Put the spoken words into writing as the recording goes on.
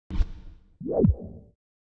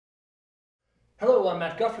Hello, I'm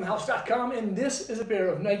Matt Guff from thehouse.com, and this is a pair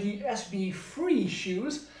of Nike SB Free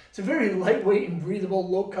shoes. It's a very lightweight and breathable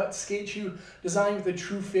low-cut skate shoe designed with a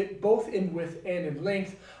true fit both in width and in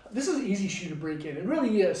length. This is an easy shoe to break in, it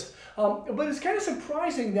really is. But it's kind of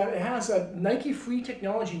surprising that it has a Nike Free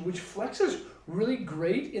technology which flexes really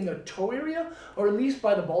great in the toe area, or at least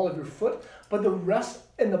by the ball of your foot, but the rest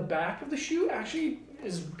in the back of the shoe actually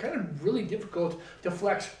is kind of really difficult to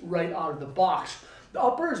flex right out of the box. The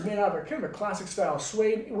upper is made out of a kind of a classic style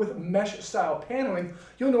suede with mesh style paneling.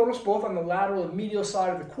 You'll notice both on the lateral and medial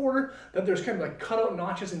side of the quarter that there's kind of like cutout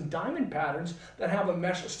notches and diamond patterns that have a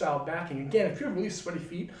mesh style backing. Again, if you have really sweaty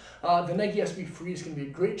feet, the Nike SB Free is going to be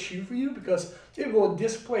a great shoe for you because it will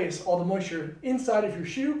displace all the moisture inside of your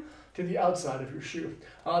shoe to the outside of your shoe.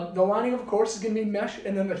 The lining, of course, is going to be mesh,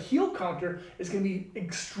 and then the heel counter is going to be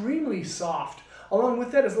extremely soft. Along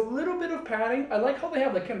with that is a little bit of padding. I like how they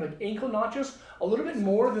have like kind of like ankle notches, a little bit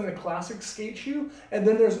more than the classic skate shoe. And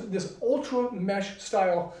then there's this ultra mesh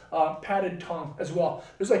style padded tongue as well.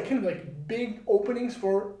 There's like kind of like big openings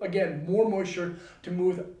for, again, more moisture to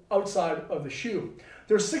move outside of the shoe.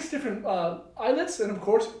 There's 6 different eyelets, and of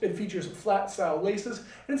course it features flat style laces,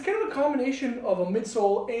 and it's kind of a combination of a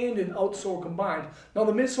midsole and an outsole combined. Now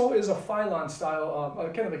the midsole is a Phylon style,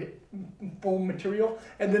 kind of like a foam material,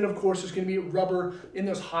 and then of course there's going to be rubber in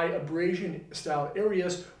those high abrasion style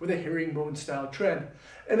areas with a herringbone style tread.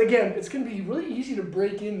 And again, it's going to be really easy to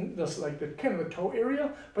break in this, like the kind of the toe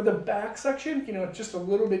area, but the back section, you know, it's just a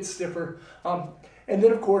little bit stiffer. And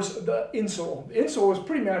then of course the insole. The insole is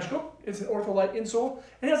pretty magical. It's an Ortholite insole.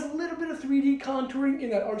 It has a little bit of 3D contouring in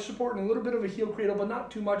that arch support and a little bit of a heel cradle, but not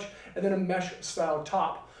too much, and then a mesh style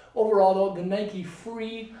top. Overall though, the Nike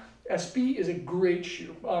Free SB is a great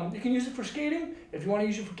shoe. You can use it for skating. If you want to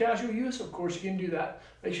use it for casual use, of course you can do that.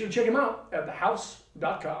 Make sure to check them out at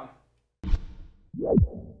thehouse.com.